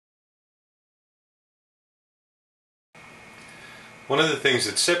One of the things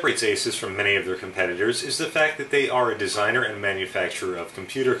that separates ASUS from many of their competitors is the fact that they are a designer and manufacturer of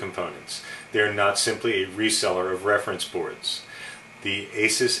computer components. They are not simply a reseller of reference boards. The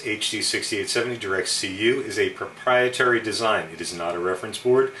ASUS HD6870 DirectCU is a proprietary design. It is not a reference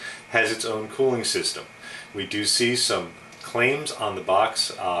board, has its own cooling system. We do see some claims on the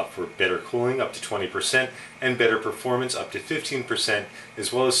box for better cooling up to 20% and better performance up to 15%,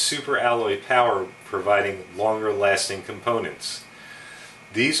 as well as super alloy power providing longer lasting components.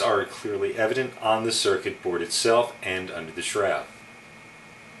 These are clearly evident on the circuit board itself and under the shroud.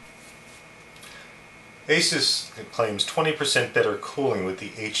 ASUS claims 20% better cooling with the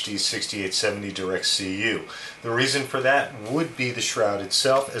HD6870 DirectCU. The reason for that would be the shroud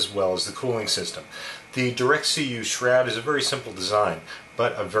itself as well as the cooling system. The DirectCU shroud is a very simple design,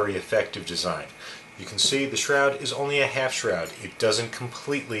 but a very effective design. You can see the shroud is only a half shroud. It doesn't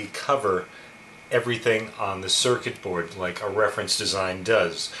completely cover everything on the circuit board like a reference design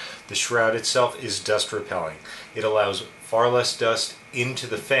does. The shroud itself is dust repelling. It allows far less dust into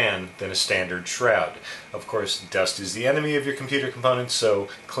the fan than a standard shroud. Of course, dust is the enemy of your computer components, so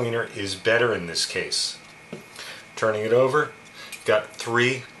cleaner is better in this case. Turning it over, you've got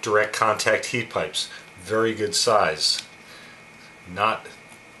 3 direct contact heat pipes. Very good size. Not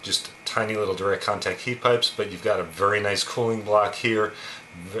just tiny little direct contact heat pipes, but you've got a very nice cooling block here.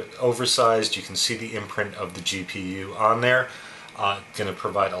 Oversized, you can see the imprint of the GPU on there. Going to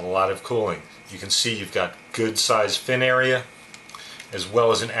provide a lot of cooling. You can see you've got good sized fin area as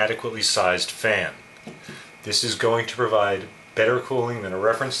well as an adequately sized fan. This is going to provide better cooling than a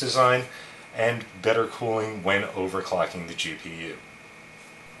reference design and better cooling when overclocking the GPU.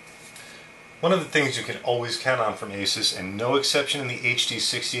 One of the things you can always count on from ASUS, and no exception in the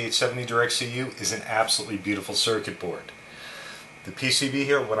HD6870 DirectCU, is an absolutely beautiful circuit board. The PCB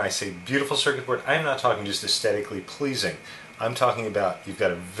here, when I say beautiful circuit board, I'm not talking just aesthetically pleasing. I'm talking about you've got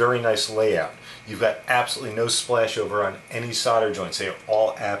a very nice layout. You've got absolutely no splash over on any solder joints. They are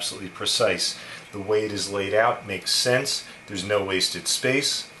all absolutely precise. The way it is laid out makes sense. There's no wasted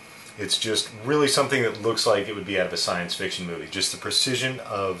space. It's just really something that looks like it would be out of a science fiction movie. Just the precision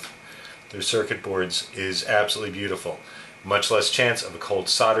of their circuit boards is absolutely beautiful. Much less chance of a cold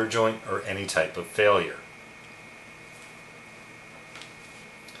solder joint or any type of failure.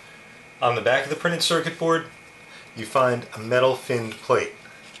 On the back of the printed circuit board, you find a metal finned plate.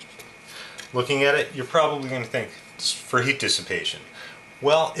 Looking at it, you're probably going to think it's for heat dissipation.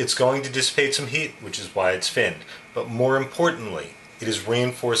 Well, it's going to dissipate some heat, which is why it's finned. But more importantly, it is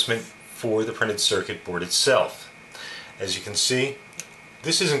reinforcement for the printed circuit board itself. As you can see,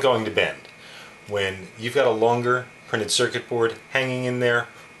 this isn't going to bend. When you've got a longer printed circuit board hanging in there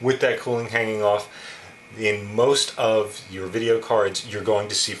with that cooling hanging off, in most of your video cards you're going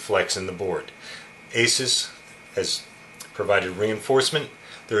to see flex in the board. ASUS has provided reinforcement.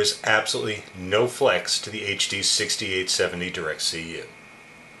 There is absolutely no flex to the HD6870 DirectCU.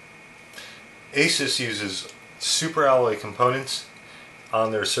 ASUS uses super alloy components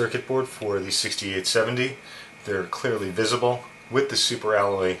on their circuit board for the 6870. They're clearly visible with the super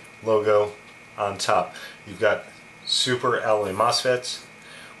alloy logo on top. You've got super alloy MOSFETs,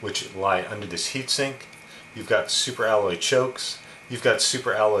 which lie under this heatsink. You've got super alloy chokes. You've got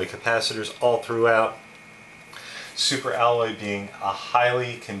super alloy capacitors all throughout. Super alloy being a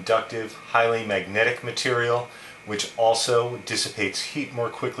highly conductive, highly magnetic material, which also dissipates heat more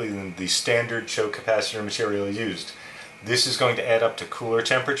quickly than the standard choke capacitor material used. This is going to add up to cooler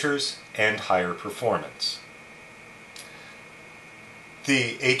temperatures and higher performance.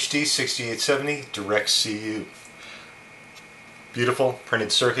 The HD6870 DirectCU. Beautiful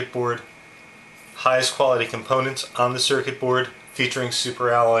printed circuit board. Highest quality components on the circuit board featuring super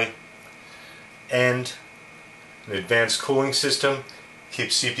alloy and an advanced cooling system.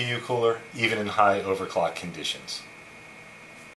 Keeps CPU cooler even in high overclock conditions.